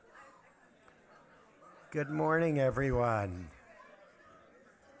Good morning, everyone.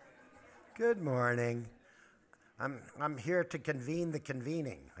 Good morning. I'm here to convene the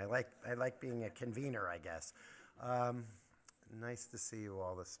convening. I like being a convener, I guess. Um, Nice to see you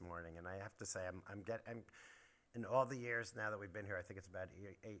all this morning. And I have to say, I'm in all the years now that we've been here. I think it's about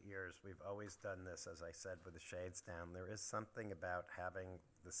 8 years. We've always done this, as I said, with the shades down. There is something about having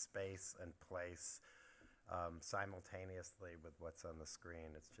the space and place simultaneously with what's on the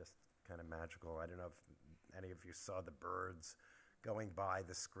screen. It's just kind of magical. I don't know if any of you saw the birds going by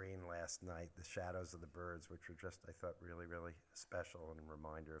the screen last night, the shadows of the birds, which were just, I thought, really, really special and a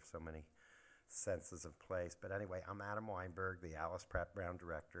reminder of so many senses of place. But anyway, I'm Adam Weinberg, the Alice Pratt Brown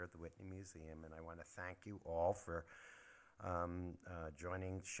Director at the Whitney Museum, and I want to thank you all for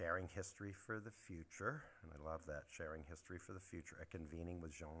joining Sharing History for the Future, and I love that, Sharing History for the Future, a convening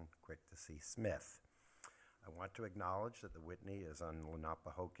with Jaune Quick to See Smith. I want to acknowledge that the Whitney is on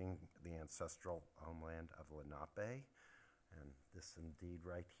Lenapehoking, the ancestral homeland of Lenape. And this indeed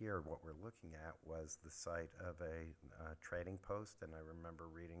right here, what we're looking at was the site of a trading post. And I remember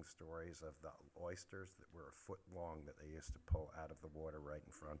reading stories of the oysters that were a foot long that they used to pull out of the water right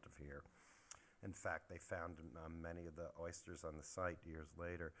in front of here. In fact, they found many of the oysters on the site years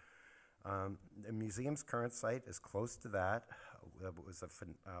later. The museum's current site is close to that. It was a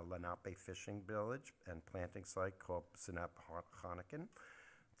Lenape fishing village and planting site called Sinapahonican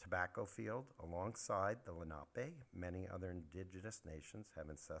tobacco field. Alongside the Lenape, many other indigenous nations have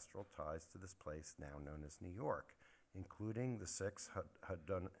ancestral ties to this place now known as New York, including the six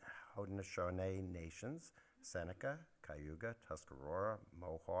Haudenosaunee nations: Seneca, Cayuga, Tuscarora,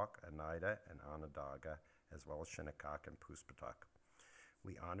 Mohawk, Oneida, and Onondaga, as well as Shinnecock and Puspatuck.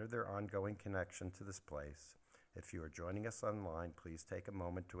 We honor their ongoing connection to this place. If you are joining us online, please take a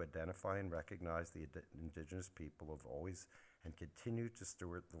moment to identify and recognize the indigenous people who have always and continue to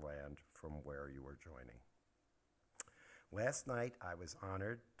steward the land from where you are joining. Last night, I was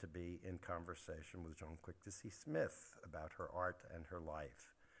honored to be in conversation with Jaune Quick to See Smith about her art and her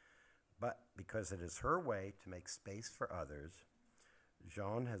life. But because it is her way to make space for others,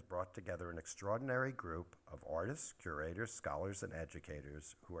 Jaune has brought together an extraordinary group of artists, curators, scholars, and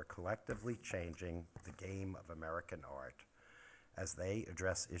educators who are collectively changing the game of American art as they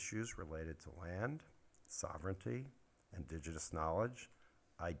address issues related to land, sovereignty, indigenous knowledge,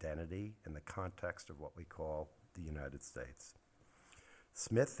 identity, in the context of what we call the United States.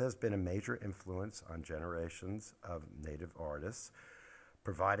 Smith has been a major influence on generations of Native artists,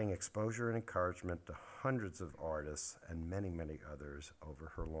 providing exposure and encouragement to hundreds of artists and many, many others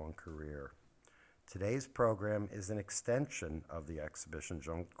over her long career. Today's program is an extension of the exhibition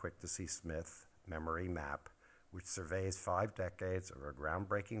Jaune Quick to See Smith Memory Map, which surveys 5 decades of her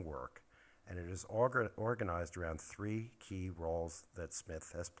groundbreaking work, and it is organized around 3 key roles that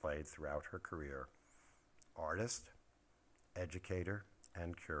Smith has played throughout her career: artist, educator,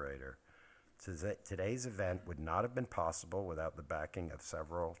 and curator. Today's event would not have been possible without the backing of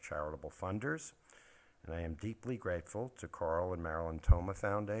several charitable funders, and I am deeply grateful to Carl and Marilyn Thoma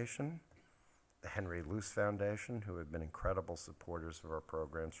Foundation, the Henry Luce Foundation, who have been incredible supporters of our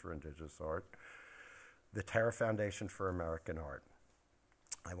programs for Indigenous art, the Terra Foundation for American Art.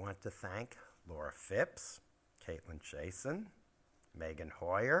 I want to thank Laura Phipps, Caitlin Chasen, Megan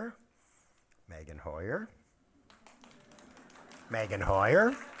Hoyer,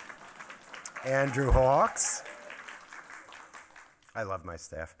 Andrew Hawks. I love my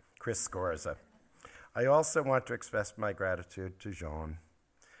staff. Chris Scorza. I also want to express my gratitude to Jaune,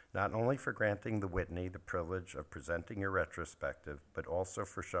 not only for granting the Whitney the privilege of presenting your retrospective, but also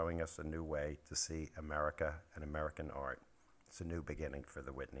for showing us a new way to see America and American art. It's a new beginning for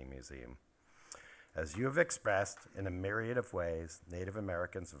the Whitney Museum. As you have expressed in a myriad of ways, Native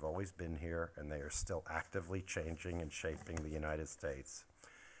Americans have always been here, and they are still actively changing and shaping the United States.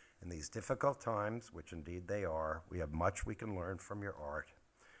 In these difficult times, which indeed they are, we have much we can learn from your art,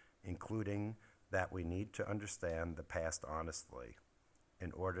 including that we need to understand the past honestly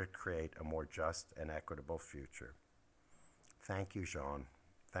in order to create a more just and equitable future. Thank you, Jaune.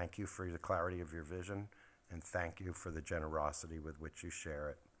 Thank you for the clarity of your vision, and thank you for the generosity with which you share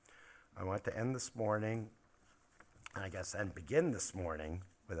it. I want to end this morning, and begin this morning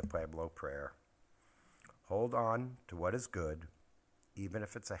with a Pueblo prayer. Hold on to what is good, even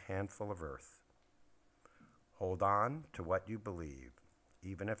if it's a handful of earth. Hold on to what you believe,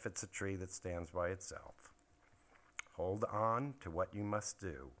 even if it's a tree that stands by itself. Hold on to what you must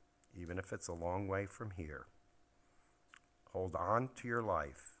do, even if it's a long way from here. Hold on to your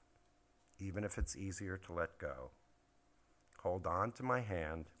life, even if it's easier to let go. Hold on to my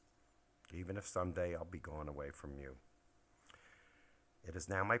hand, even if someday I'll be gone away from you. It is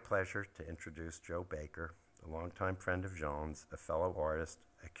now my pleasure to introduce Joe Baker, a longtime friend of Jaune's, a fellow artist,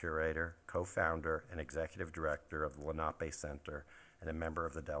 a curator, co-founder, and executive director of the Lenape Center, and a member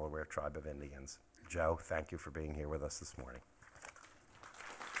of the Delaware Tribe of Indians. Joe, thank you for being here with us this morning.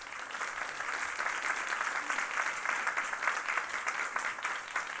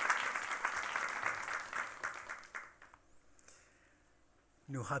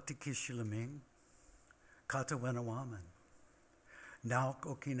 Nuhatiki Shilaming, Kata Wenawaman, Nauk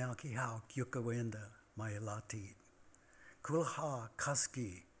Okinaki Hau Kyukawenda, Mayalati, Kulha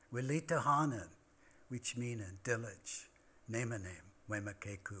Kaski, Welita Hanan, which mean Dillage, Nemanem,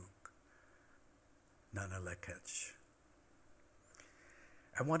 Wemakekuk, Nanalekech.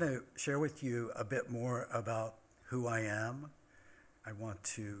 I want to share with you a bit more about who I am. I want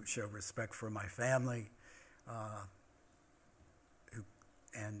to show respect for my family,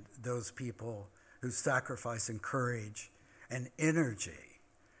 and those people whose sacrifice and courage and energy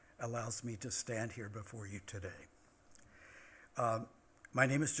allows me to stand here before you today. My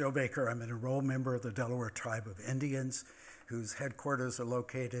name is Joe Baker. I'm an enrolled member of the Delaware Tribe of Indians, whose headquarters are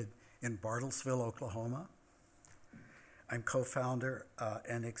located in Bartlesville, Oklahoma. I'm co-founder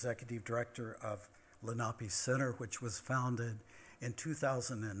and executive director of Lenape Center, which was founded in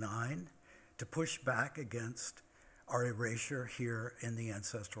 2009 to push back against our erasure here in the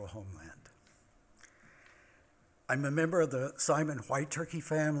ancestral homeland. I'm a member of the Simon White Turkey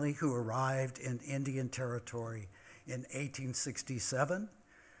family who arrived in Indian Territory in 1867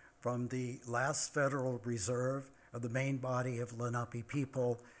 from the last Federal Reserve of the main body of Lenape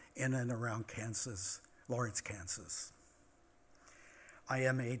people in and around Kansas, Lawrence, Kansas. I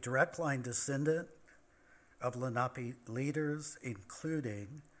am a direct line descendant of Lenape leaders,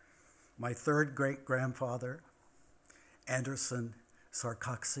 including my third great-grandfather, Anderson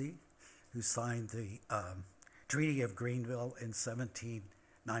Sarcoxy, who signed the Treaty of Greenville in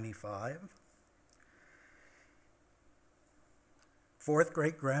 1795. Fourth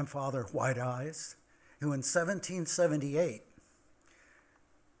great-grandfather White Eyes, who in 1778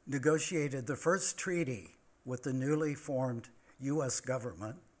 negotiated the first treaty with the newly formed U.S.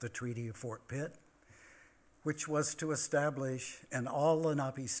 government, the Treaty of Fort Pitt, which was to establish an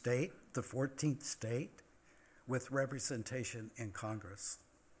all-Lenape state, the 14th state, with representation in Congress.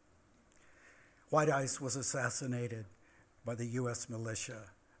 White Eyes was assassinated by the U.S. militia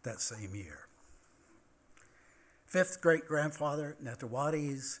that same year. Fifth great-grandfather,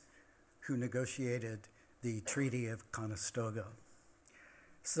 Netawadis, who negotiated the Treaty of Conestoga.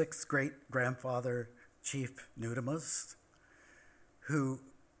 Sixth great-grandfather, Chief Nutamus, who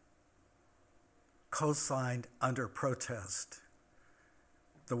co-signed under protest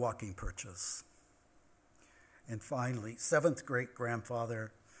the walking purchase. And finally, seventh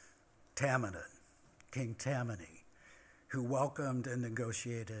great-grandfather, Tamanin, King Tammany, who welcomed and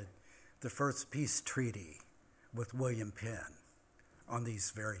negotiated the first peace treaty with William Penn on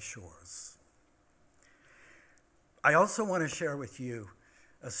these very shores. I also want to share with you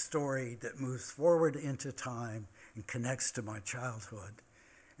a story that moves forward into time and connects to my childhood,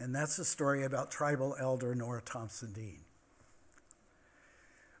 and that's a story about tribal elder Nora Thompson Dean.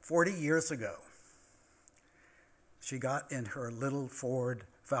 40 years ago, she got in her little Ford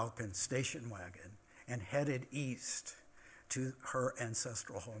Falcon station wagon and headed east to her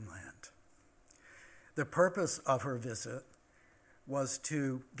ancestral homeland. The purpose of her visit was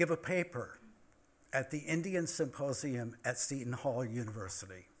to give a paper at the Indian Symposium at Seton Hall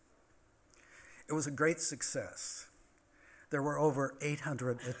University. It was a great success. There were over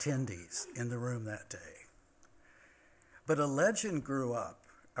 800 attendees in the room that day. But a legend grew up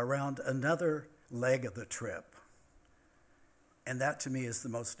around another leg of the trip. And that, to me, is the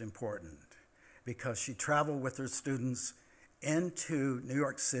most important, because she traveled with her students into New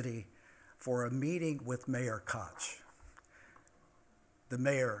York City for a meeting with Mayor Koch, the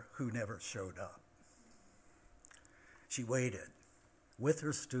mayor who never showed up. She waited with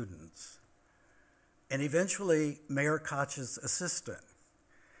her students, and eventually Mayor Koch's assistant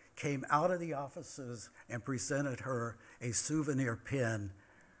came out of the offices and presented her a souvenir pin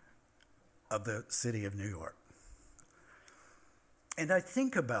of the city of New York. And I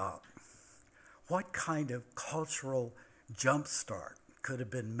think about what kind of cultural jumpstart could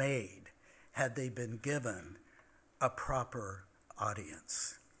have been made had they been given a proper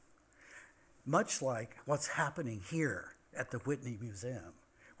audience. Much like what's happening here at the Whitney Museum,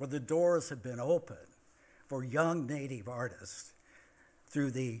 where the doors have been opened for young Native artists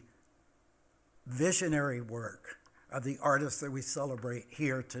through the visionary work of the artists that we celebrate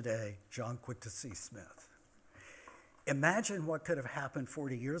here today, John Quincy Smith. Imagine what could have happened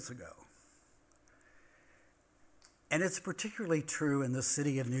 40 years ago. And it's particularly true in the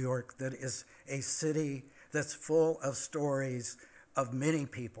city of New York, that is a city that's full of stories of many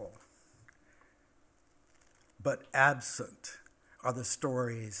people. But absent are the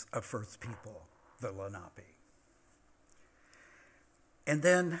stories of First People, the Lenape. And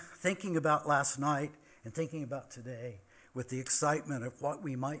then thinking about last night and thinking about today, with the excitement of what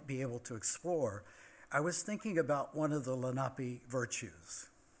we might be able to explore, I was thinking about one of the Lenape virtues.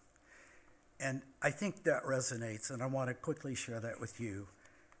 And I think that resonates, and I want to quickly share that with you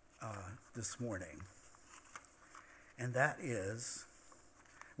this morning. And that is,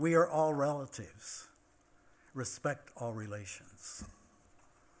 we are all relatives. Respect all relations.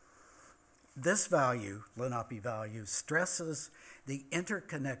 This value, Lenape value, stresses the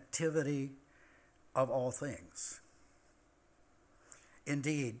interconnectivity of all things.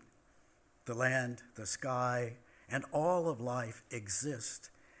 Indeed, the land, the sky, and all of life exist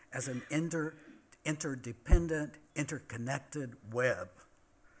as an interdependent, interconnected web.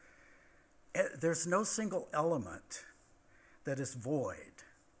 There's no single element that is void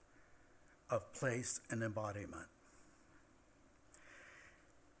of place and embodiment.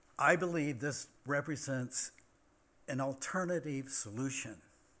 I believe this represents an alternative solution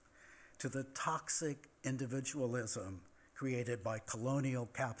to the toxic individualism created by colonial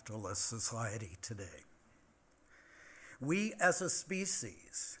capitalist society today. We as a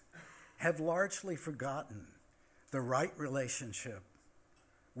species have largely forgotten the right relationship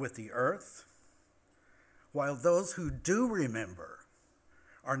with the earth, while those who do remember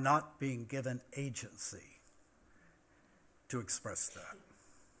are not being given agency to express that.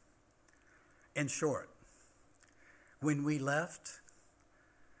 In short, when we left,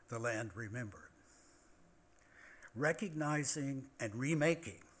 the land remembered. Recognizing and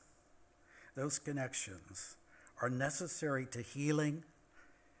remaking those connections are necessary to healing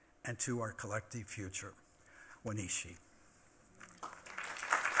and to our collective future. Wanishi.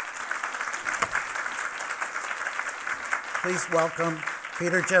 Please welcome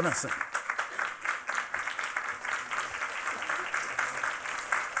Peter Jemison.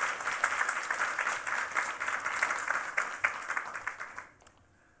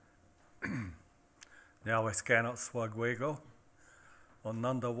 Nyawes kanot swagwego,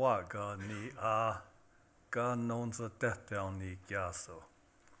 onanda waga ni a ga nonza tetel ni gyaso.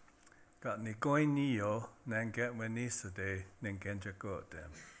 Got ni going neo, nanget wenisade, ningenjagotem.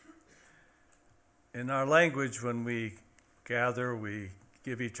 In our language, when we gather, we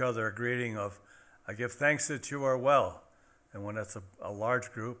give each other a greeting of, I give thanks that you are well. And when it's a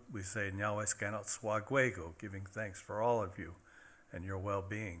large group, we say, Nyawes kanot swagwego, giving thanks for all of you and your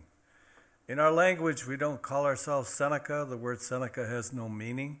well-being. In our language, we don't call ourselves Seneca. The word Seneca has no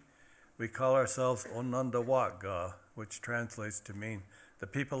meaning. We call ourselves Onondawaga, which translates to mean the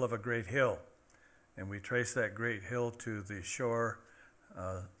people of a great hill. And we trace that great hill to the shore,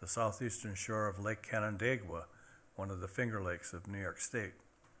 the southeastern shore of Lake Canandaigua, one of the Finger Lakes of New York State.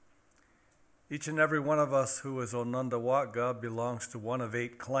 Each and every one of us who is Onondawaga belongs to one of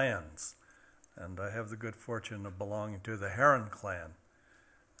 8 clans. And I have the good fortune of belonging to the Heron clan.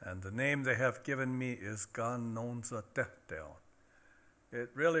 And the name they have given me is Gan Nonza Tehtel.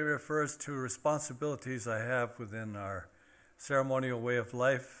 It really refers to responsibilities I have within our ceremonial way of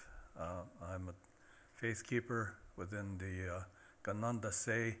life. I'm a faith keeper within the Gananda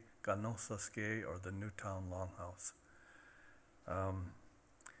Se, Ganosaske, or the Newtown Longhouse.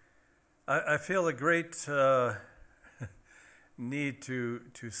 I feel a great need to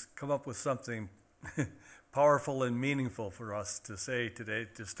come up with something powerful and meaningful for us to say today,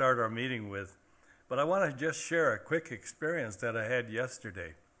 to start our meeting with. But I want to just share a quick experience that I had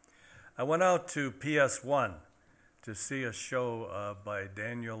yesterday. I went out to PS1 to see a show by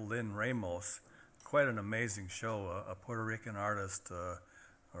Daniel Lynn Ramos, quite an amazing show, a Puerto Rican artist,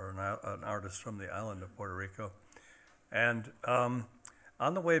 or an artist from the island of Puerto Rico. And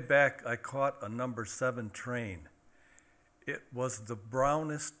on the way back, I caught a number 7 train. It was the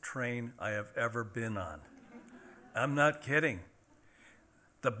brownest train I have ever been on. I'm not kidding.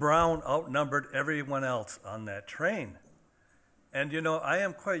 The brown outnumbered everyone else on that train. And you know, I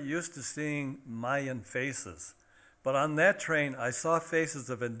am quite used to seeing Mayan faces. But on that train, I saw faces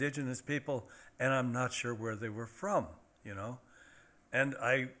of indigenous people, and I'm not sure where they were from, you know. And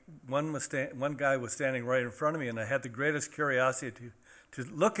one guy was standing right in front of me, and I had the greatest curiosity to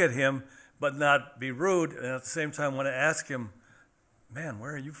look at him, but not be rude, and at the same time want to ask him, man,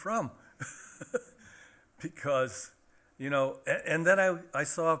 where are you from? Because, you know, and then I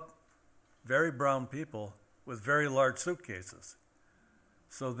saw very brown people with very large suitcases.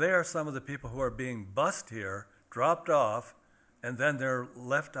 So they are some of the people who are being bused here, dropped off, and then they're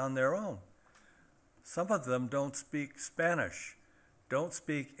left on their own. Some of them don't speak Spanish, don't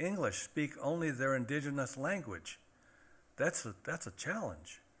speak English, speak only their indigenous language. That's a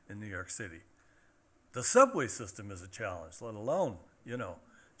challenge in New York City. The subway system is a challenge, let alone,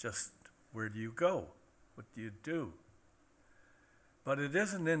 just where do you go? What do you do? But it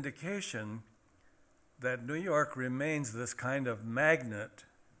is an indication that New York remains this kind of magnet,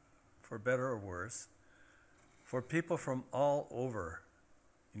 for better or worse, for people from all over,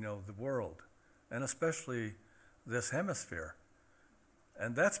 the world, and especially this hemisphere.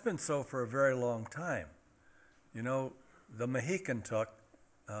 And that's been so for a very long time. The Mexicantuck,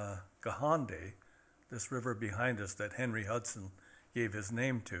 Gahonde, this river behind us that Henry Hudson gave his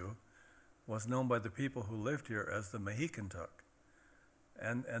name to, was known by the people who lived here as the Mexicantuck.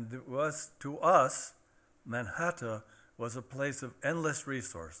 And it was, to us, Manhattan was a place of endless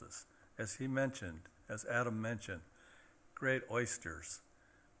resources, as he mentioned, as Adam mentioned, great oysters,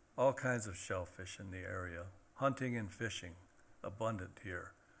 all kinds of shellfish in the area, hunting and fishing, abundant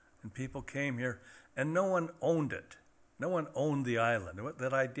here. And people came here, and no one owned it. No one owned the island.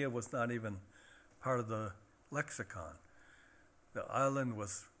 That idea was not even part of the lexicon. The island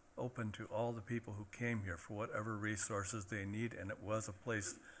was open to all the people who came here for whatever resources they need, and it was a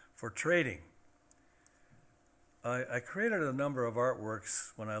place for trading. I created a number of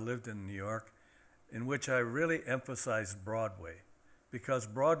artworks when I lived in New York in which I really emphasized Broadway, because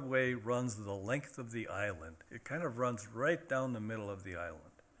Broadway runs the length of the island. It kind of runs right down the middle of the island.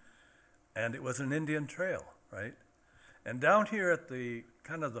 And it was an Indian trail, right? And down here at the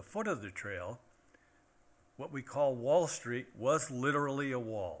kind of the foot of the trail, what we call Wall Street was literally a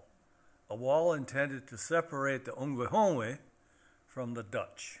wall intended to separate the Ongwehongwe from the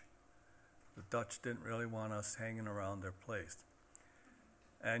Dutch. The Dutch didn't really want us hanging around their place.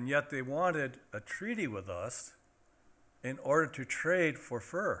 And yet they wanted a treaty with us in order to trade for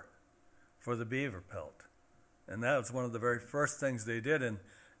fur, for the beaver pelt. And that was one of the very first things they did.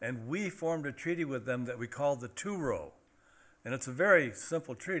 And we formed a treaty with them that we called the Two-Row. And it's a very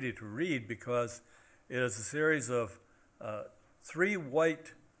simple treaty to read because it is a series of 3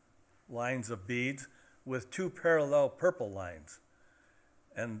 white lines of beads with 2 parallel purple lines.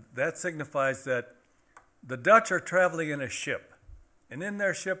 And that signifies that the Dutch are traveling in a ship. And in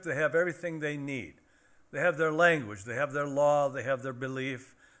their ship, they have everything they need. They have their language, they have their law, they have their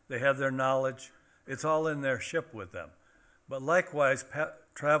belief, they have their knowledge. It's all in their ship with them. But likewise,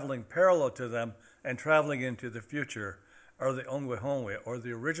 traveling parallel to them and traveling into the future are the Ongwehongwe, or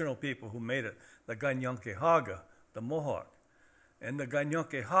the original people who made it, the Ganyankehaga, the Mohawk. And the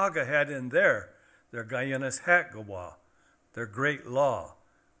Ganyankehaga had in their Gayanas Hatgawa, their great law.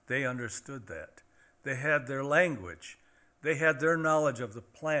 They understood that. They had their language. They had their knowledge of the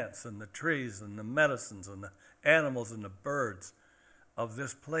plants and the trees and the medicines and the animals and the birds of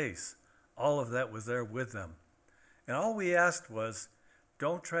this place. All of that was there with them. And all we asked was,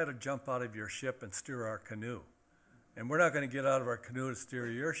 don't try to jump out of your ship and steer our canoe. And we're not going to get out of our canoe to steer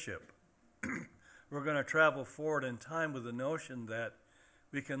your ship. We're going to travel forward in time with the notion that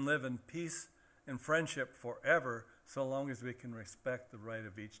we can live in peace and friendship forever so long as we can respect the right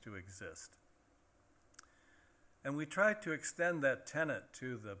of each to exist. And we tried to extend that tenet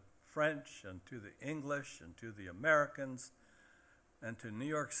to the French and to the English and to the Americans and to New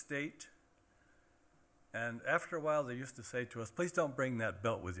York State. And after a while, they used to say to us, please don't bring that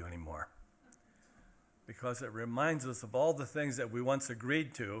belt with you anymore, because it reminds us of all the things that we once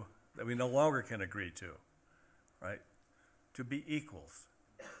agreed to that we no longer can agree to, right? To be equals,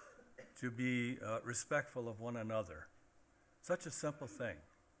 to be respectful of one another. Such a simple thing.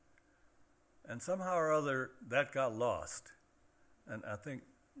 And somehow or other, that got lost. And I think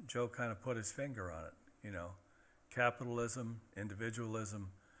Joe kind of put his finger on it, Capitalism,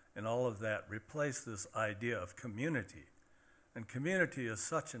 individualism, and all of that replaced this idea of community. And community is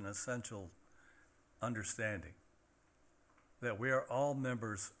such an essential understanding that we are all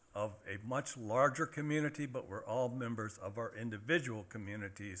members of a much larger community, but we're all members of our individual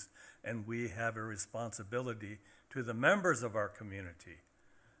communities, and we have a responsibility to the members of our community.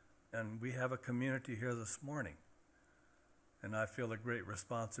 And we have a community here this morning, and I feel a great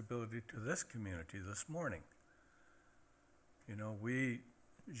responsibility to this community this morning.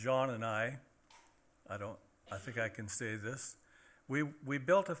 Jaune and I think I can say this, we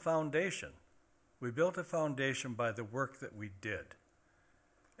built a foundation. We built a foundation by the work that we did.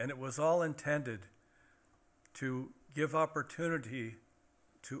 And it was all intended to give opportunity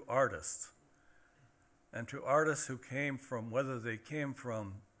to artists, and to artists who came from, whether they came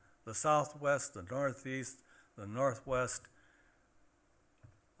from the Southwest, the Northeast, the Northwest,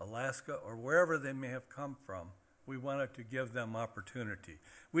 Alaska, or wherever they may have come from. We wanted to give them opportunity.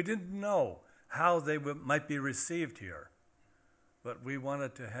 We didn't know how they might be received here. But we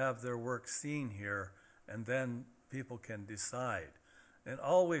wanted to have their work seen here, and then people can decide. And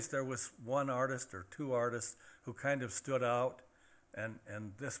always there was one artist or two artists who kind of stood out, and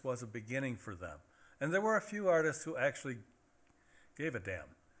this was a beginning for them. And there were a few artists who actually gave a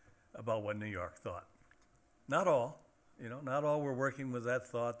damn about what New York thought. Not all, not all were working with that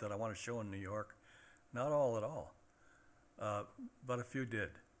thought that I want to show in New York. Not all at all. But a few did.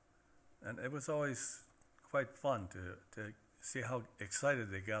 And it was always quite fun to see how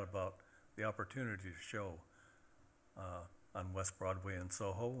excited they got about the opportunity to show on West Broadway in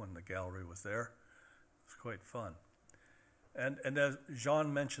Soho when the gallery was there. It was quite fun. And as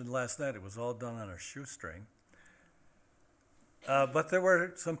Jaune mentioned last night, it was all done on a shoestring. But there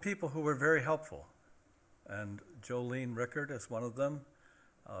were some people who were very helpful. And Jolene Rickard is one of them,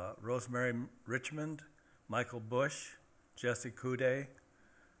 Rosemary Richmond, Michael Bush, Jesse Coude.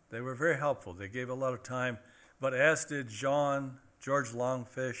 They were very helpful. They gave a lot of time, but as did Jaune, George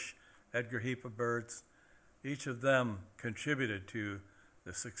Longfish, Edgar Heapabirds. Each of them contributed to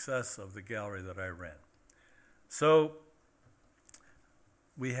the success of the gallery that I ran. So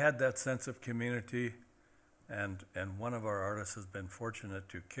we had that sense of community, and one of our artists has been fortunate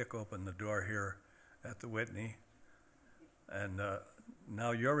to kick open the door here at the Whitney. And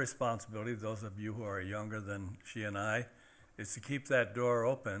now your responsibility, those of you who are younger than she and I, is to keep that door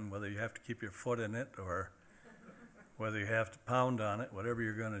open, whether you have to keep your foot in it or whether you have to pound on it, whatever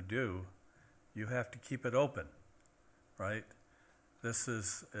you're going to do, you have to keep it open, right?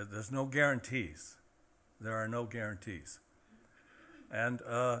 There's no guarantees. There are no guarantees. And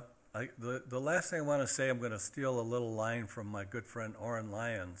the last thing I want to say, I'm going to steal a little line from my good friend Orrin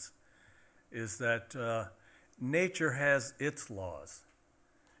Lyons, is that nature has its laws,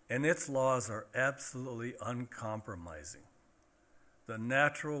 and its laws are absolutely uncompromising. The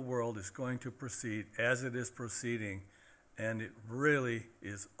natural world is going to proceed as it is proceeding, and it really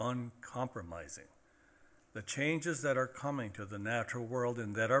is uncompromising. The changes that are coming to the natural world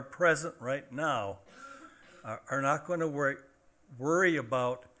and that are present right now are not going to worry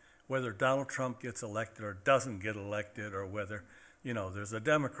about whether Donald Trump gets elected or doesn't get elected, or whether, there's a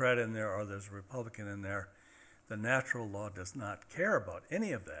Democrat in there or there's a Republican in there. The natural law does not care about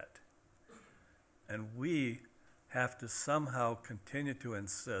any of that. And we have to somehow continue to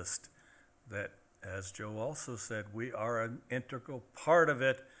insist that, as Joe also said, we are an integral part of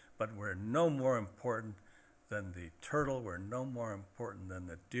it, but we're no more important than the turtle, we're no more important than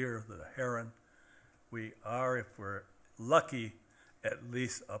the deer, the heron. We are, if we're lucky, at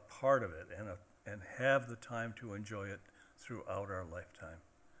least a part of it, and have the time to enjoy it throughout our lifetime.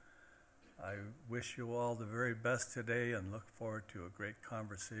 I wish you all the very best today and look forward to a great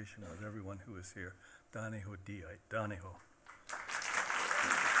conversation with everyone who is here. Daniho Diai, Daniho.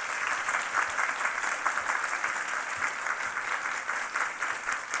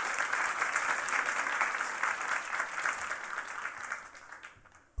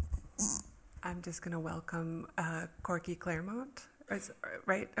 I'm just going to welcome Corky Clairmont,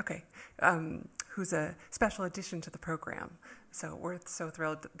 right? Okay. Who's a special addition to the program. So we're so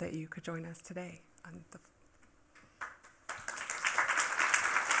thrilled that you could join us today on the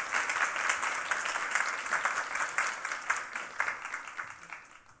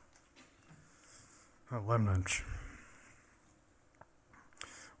Lemnich.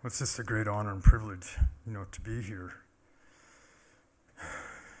 Well, it's just a great honor and privilege, to be here.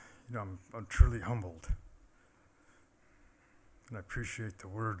 I'm truly humbled, and I appreciate the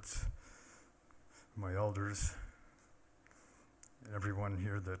words of my elders and everyone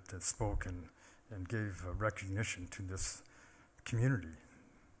here that spoke and gave recognition to this community,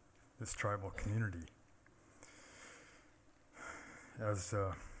 this tribal community. As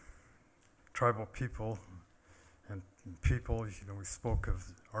tribal people and people, we spoke of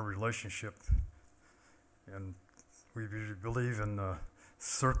our relationship, and we really believe in the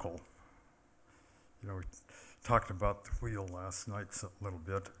circle. We talked about the wheel last night a little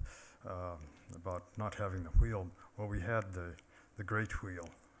bit, about not having the wheel. Well, we had the great wheel,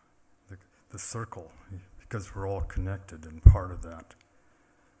 the circle, because we're all connected and part of that.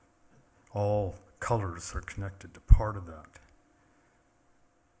 All colors are connected to part of that.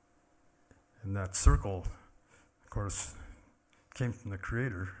 And that circle, of course, came from the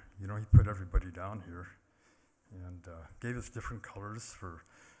Creator. He put everybody down here and gave us different colors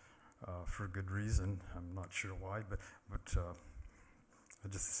for good reason. I'm not sure why, but I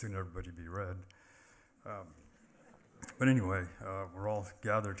just assume everybody be red. But anyway, we're all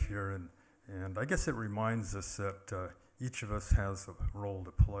gathered here, and I guess it reminds us that each of us has a role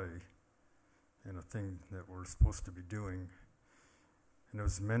to play in a thing that we're supposed to be doing. And it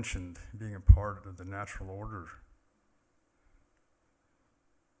was mentioned being a part of the natural order.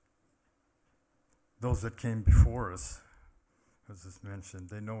 Those that came before us, as is mentioned,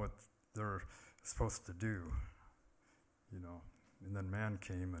 they know what they're supposed to do, And then man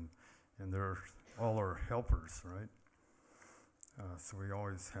came, and they're all our helpers, right? So we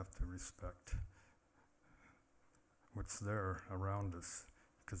always have to respect what's there around us,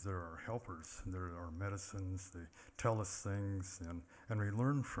 because they're our helpers, and they're our medicines. They tell us things, and we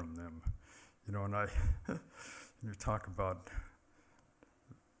learn from them. And you talk about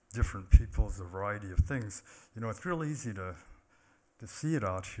different people's a variety of things. It's real easy to see it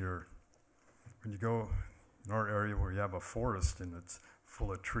out here. When you go in our area where you have a forest and it's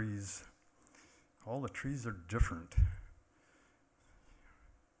full of trees, all the trees are different.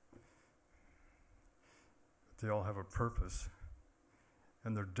 They all have a purpose.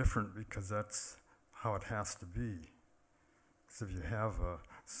 And they're different because that's how it has to be. So if you have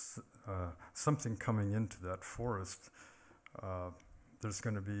something coming into that forest, there's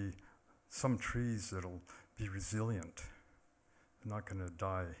going to be some trees that'll be resilient. They're not going to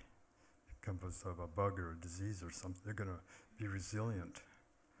die because of a bug or a disease or something. They're going to be resilient,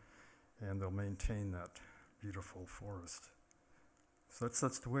 and they'll maintain that beautiful forest. So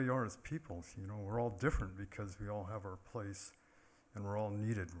that's the way we are as people. We're all different because we all have our place, and we're all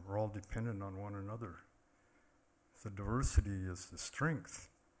needed. We're all dependent on one another. So diversity is the strength.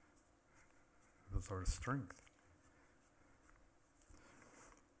 It's our strength.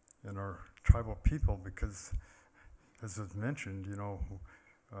 And our tribal people, because, as was mentioned,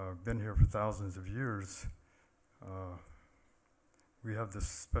 been here for thousands of years, we have this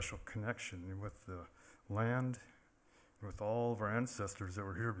special connection with the land, with all of our ancestors that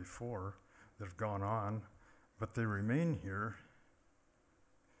were here before, that have gone on, but they remain here,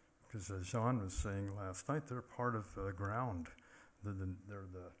 because as Jaune was saying last night, they're part of the ground. They're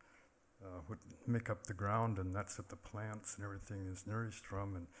what make up the ground, and that's what the plants and everything is nourished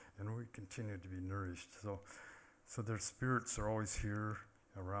from, and we continue to be nourished. So their spirits are always here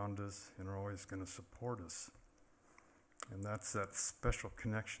around us and are always going to support us. And that's that special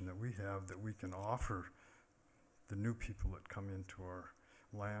connection that we have that we can offer the new people that come into our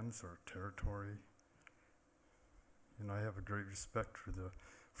lands, our territory. And I have a great respect for the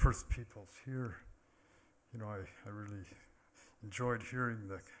first peoples here. I really enjoyed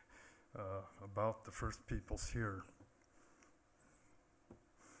hearing about the first peoples here.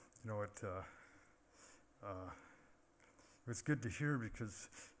 It was good to hear because,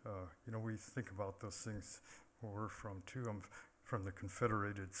 we think about those things where we're from too. I'm from the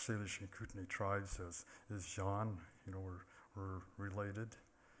Confederated Salish and Kootenai tribes, as is Jaune. We're related,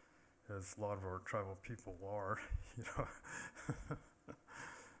 as a lot of our tribal people are,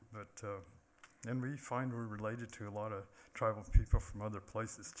 But, and we find we're related to a lot of tribal people from other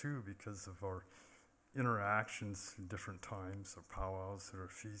places too, because of our interactions in different times, or powwows, or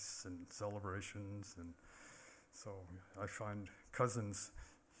feasts and celebrations. And so I find cousins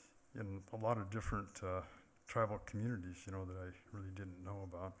in a lot of different tribal communities, that I really didn't know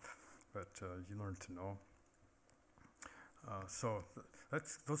about, but you learn to know. So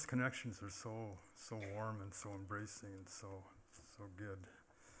those connections are so warm and so embracing and so good.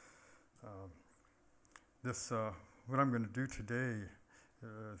 What I'm going to do today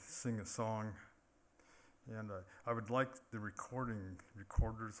is sing a song, and I would like the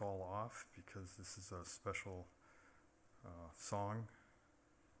recorders all off, because this is a special song.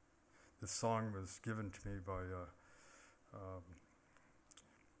 This song was given to me by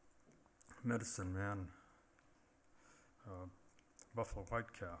medicine man, Buffalo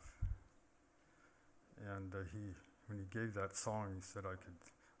White Calf, and when he gave that song, he said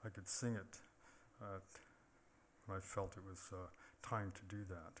I could sing it when I felt it was time to do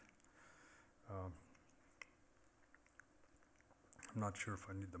that. I'm not sure if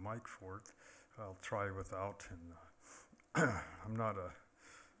I need the mic for it. I'll try without, and I'm not a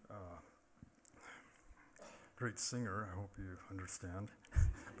great singer. I hope you understand,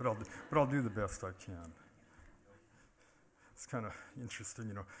 but I'll do the best I can. It's kind of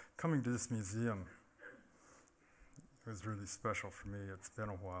interesting, coming to this museum. It was really special for me. It's been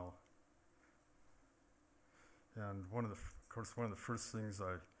a while. And one of the first things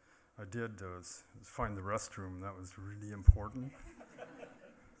I did was find the restroom. That was really important.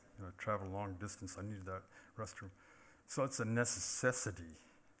 I traveled a long distance. I needed that restroom. So it's a necessity.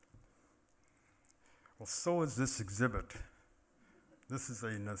 Well, so is this exhibit. This is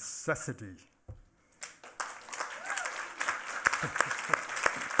a necessity.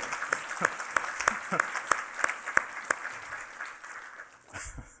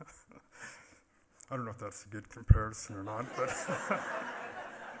 I don't know if that's a good comparison or not, but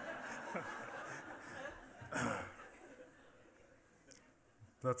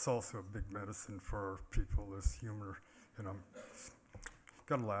that's also a big medicine for our people, is humor.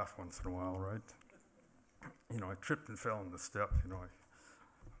 Got to laugh once in a while, right? I tripped and fell in the step.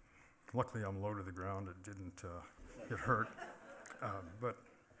 Luckily I'm low to the ground. It didn't get hurt. But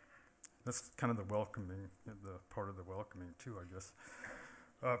that's kind of the welcoming, the part of the welcoming too, I guess.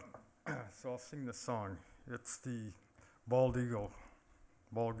 So I'll sing this song. It's the bald eagle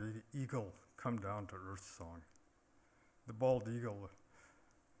come down to earth song. The bald eagle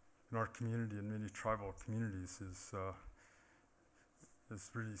in our community and many tribal communities is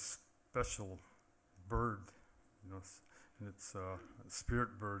really special bird, and it's a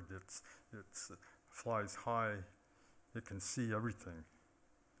spirit bird. It flies high. It can see everything.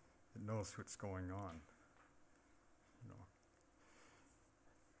 It knows what's going on.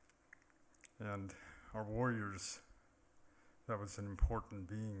 And our warriors, that was an important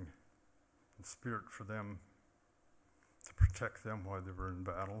being and spirit for them, to protect them while they were in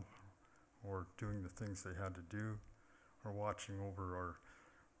battle or doing the things they had to do, or watching over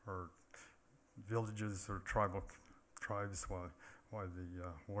our villages or tribes while the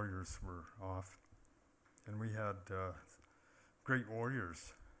warriors were off. And we had great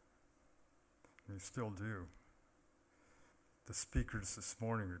warriors. We still do. The speakers this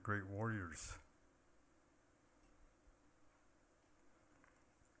morning are great warriors.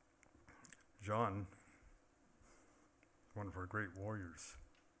 Jaune, one of our great warriors.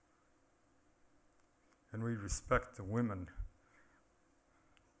 And we respect the women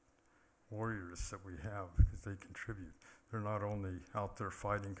warriors that we have, because they contribute. They're not only out there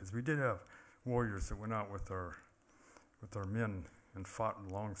fighting, because we did have warriors that went out with our men and fought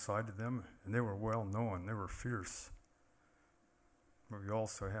alongside of them, and they were well known. They were fierce. But we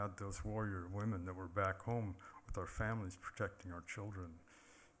also had those warrior women that were back home with our families, protecting our children,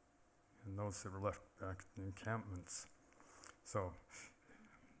 and those that were left back in encampments. So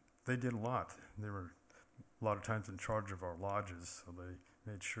they did a lot. They were a lot of times in charge of our lodges, so they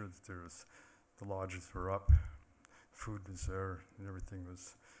made sure that the lodges were up, food was there, and everything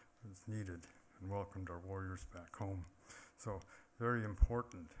was needed, and welcomed our warriors back home. So very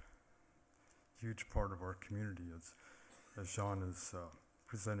important, huge part of our community as Jaune is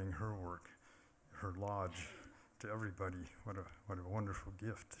presenting her work, her lodge, to everybody. What a wonderful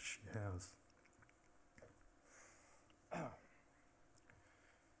gift she has.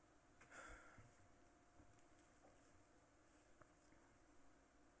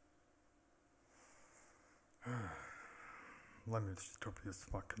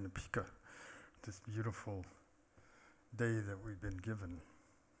 This beautiful day that we've been given,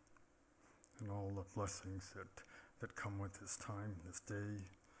 and all the blessings that come with this time, this day.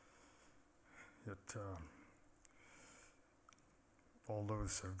 All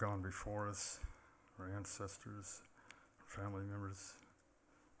those who have gone before us, our ancestors, our family members,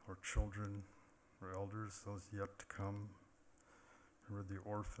 our children, our elders, those yet to come, remember the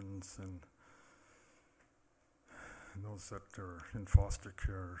orphans and those that are in foster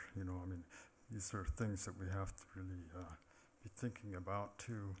care. These are things that we have to really be thinking about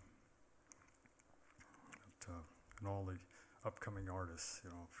too. And all the upcoming artists,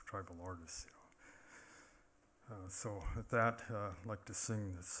 tribal artists. So with that, I'd like to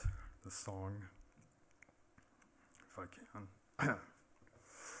sing this song, if I can.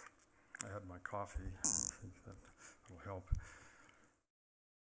 I had my coffee. I think that will help.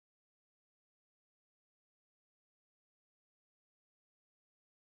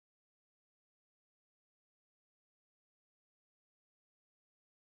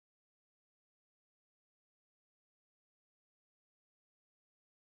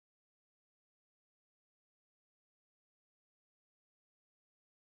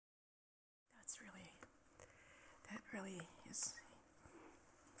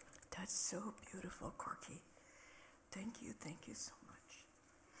 That's so beautiful, Corky. Thank you so much.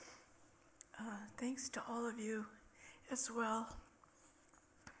 Thanks to all of you as well.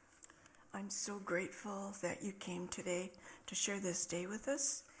 I'm so grateful that you came today to share this day with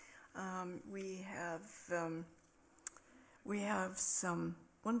us. We have some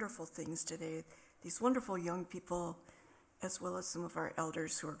wonderful things today. These wonderful young people, as well as some of our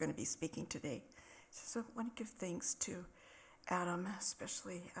elders who are going to be speaking today. So I want to give thanks to Adam,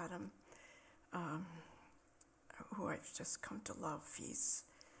 especially Adam, who I've just come to love. He's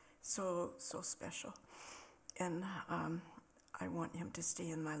so special. And I want him to stay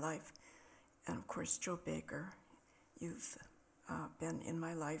in my life. And of course, Joe Baker, you've been in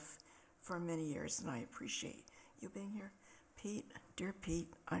my life for many years, and I appreciate you being here. Pete, dear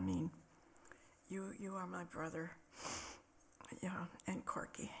Pete, you are my brother. Yeah, and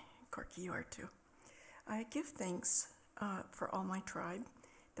Corky, you are too. I give thanks for all my tribe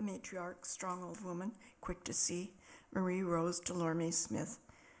the matriarch, strong old woman, quick to see, Marie Rose Delorme Smith,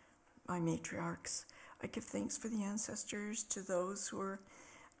 my matriarchs. I give thanks for the ancestors, to those who are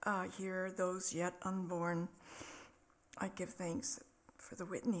here, those yet unborn. I give thanks for the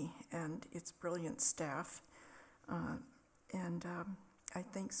Whitney and its brilliant staff. I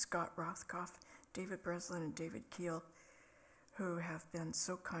thank Scott Rothkopf, David Breslin, and David Keel, who have been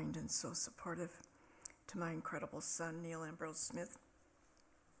so kind and so supportive to my incredible son, Neil Ambrose Smith,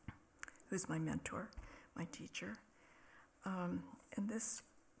 who's my mentor, my teacher. And this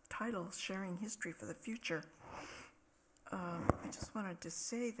title, Sharing History for the Future, I just wanted to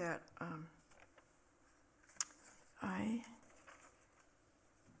say that I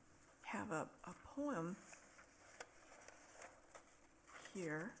have a poem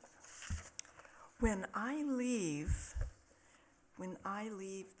here. When I leave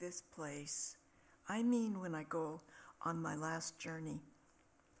this place, I mean when I go on my last journey,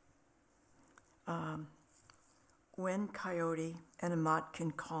 when Coyote and Amat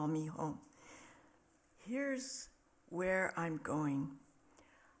can call me home, here's where I'm going.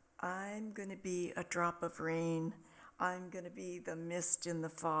 I'm going to be a drop of rain. I'm going to be the mist in the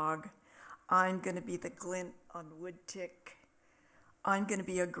fog. I'm going to be the glint on wood tick. I'm going to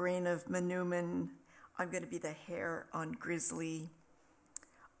be a grain of manumin. I'm going to be the hair on grizzly.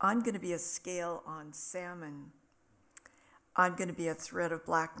 I'm going to be a scale on salmon. I'm going to be a thread of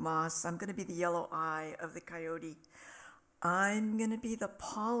black moss. I'm going to be the yellow eye of the coyote. I'm going to be the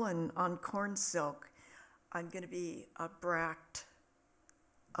pollen on corn silk. I'm going to be a bract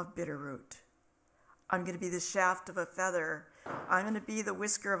of bitterroot. I'm going to be the shaft of a feather. I'm going to be the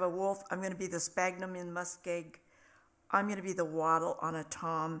whisker of a wolf. I'm going to be the sphagnum in muskeg. I'm going to be the wattle on a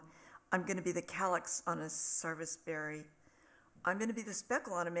tom. I'm going to be the calyx on a sarviceberry. I'm going to be the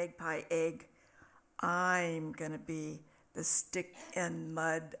speckle on a magpie egg. I'm going to be the stick and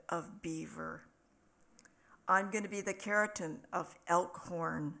mud of beaver. I'm going to be the keratin of elk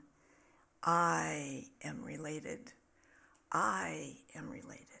horn. I am related. I am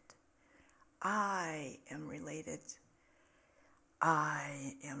related. I am related.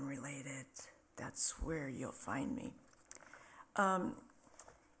 I am related. That's where you'll find me. I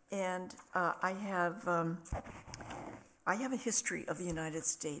have a history of the United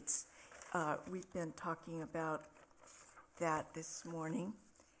States. We've been talking about that this morning,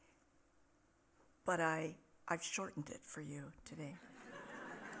 but I've shortened it for you today.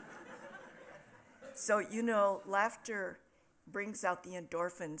 So, you know, laughter brings out the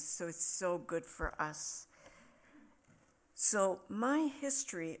endorphins, so it's so good for us. So my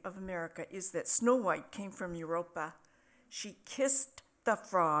history of America is that Snow White came from Europa. She kissed the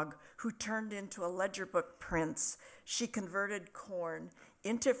frog who turned into a ledger book prince. She converted corn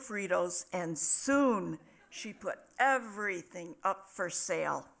into Fritos, and soon she put everything up for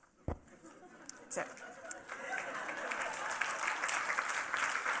sale. That's it.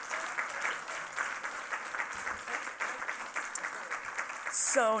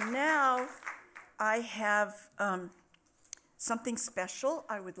 So now I have something special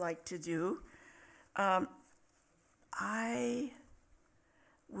I would like to do. I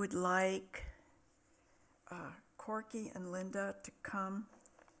would like Corky and Linda to come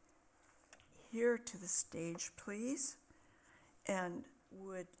here to the stage, please. And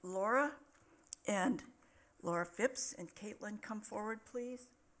would Laura Phipps and Caitlin come forward, please?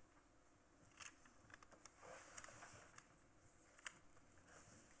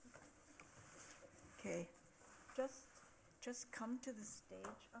 Okay, just come to the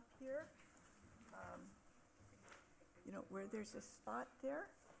stage up here. You know, where there's a spot there.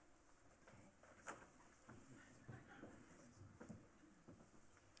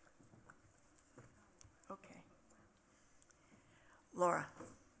 Okay. Laura.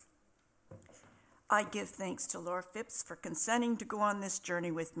 I give thanks to Laura Phipps for consenting to go on this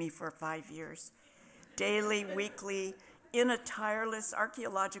journey with me for 5 years. Daily, weekly, in a tireless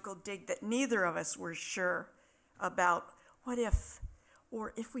archaeological dig that neither of us were sure about what if,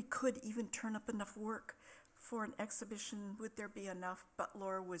 or if we could even turn up enough work for an exhibition, would there be enough? But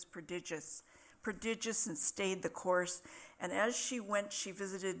Laura was prodigious and stayed the course. And as she went, she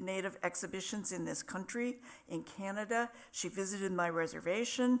visited Native exhibitions in this country, in Canada. She visited my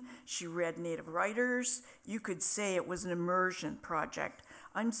reservation. She read Native writers. You could say it was an immersion project.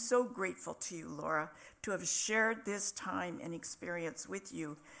 I'm so grateful to you, Laura, to have shared this time and experience with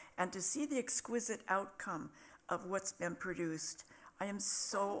you and to see the exquisite outcome of what's been produced. I am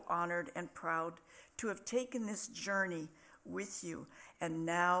so honored and proud to have taken this journey with you, and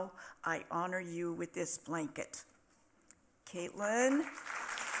now I honor you with this blanket. Caitlin.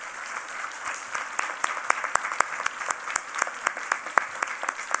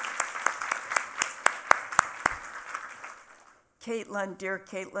 Caitlin, dear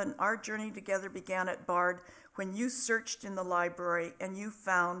Caitlin, our journey together began at Bard when you searched in the library and you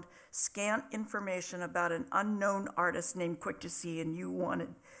found scant information about an unknown artist named Quick to See, and you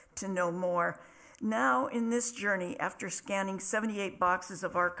wanted to know more. Now, in this journey, after scanning 78 boxes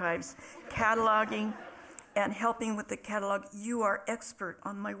of archives, cataloging, and helping with the catalog, you are expert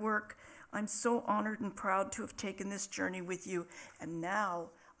on my work. I'm so honored and proud to have taken this journey with you, and now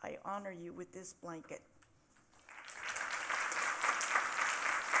I honor you with this blanket.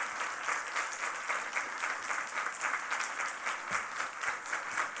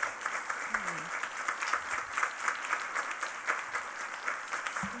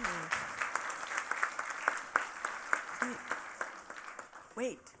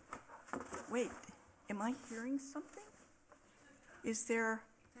 Wait, am I hearing something? Is there,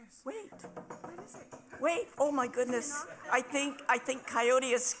 wait. What is it? Wait, oh my goodness. I think Coyote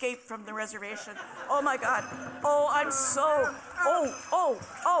escaped from the reservation. Oh my God. Oh, I'm so,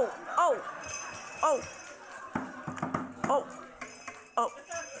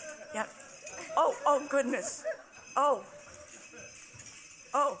 yeah. Oh goodness. Oh,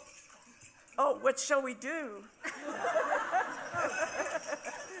 what shall we do?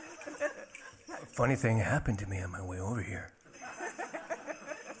 Funny thing happened to me on my way over here.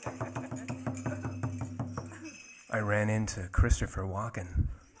 I ran into Christopher Walken.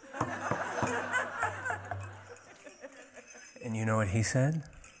 And you know what he said?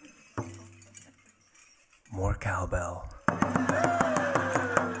 More cowbell.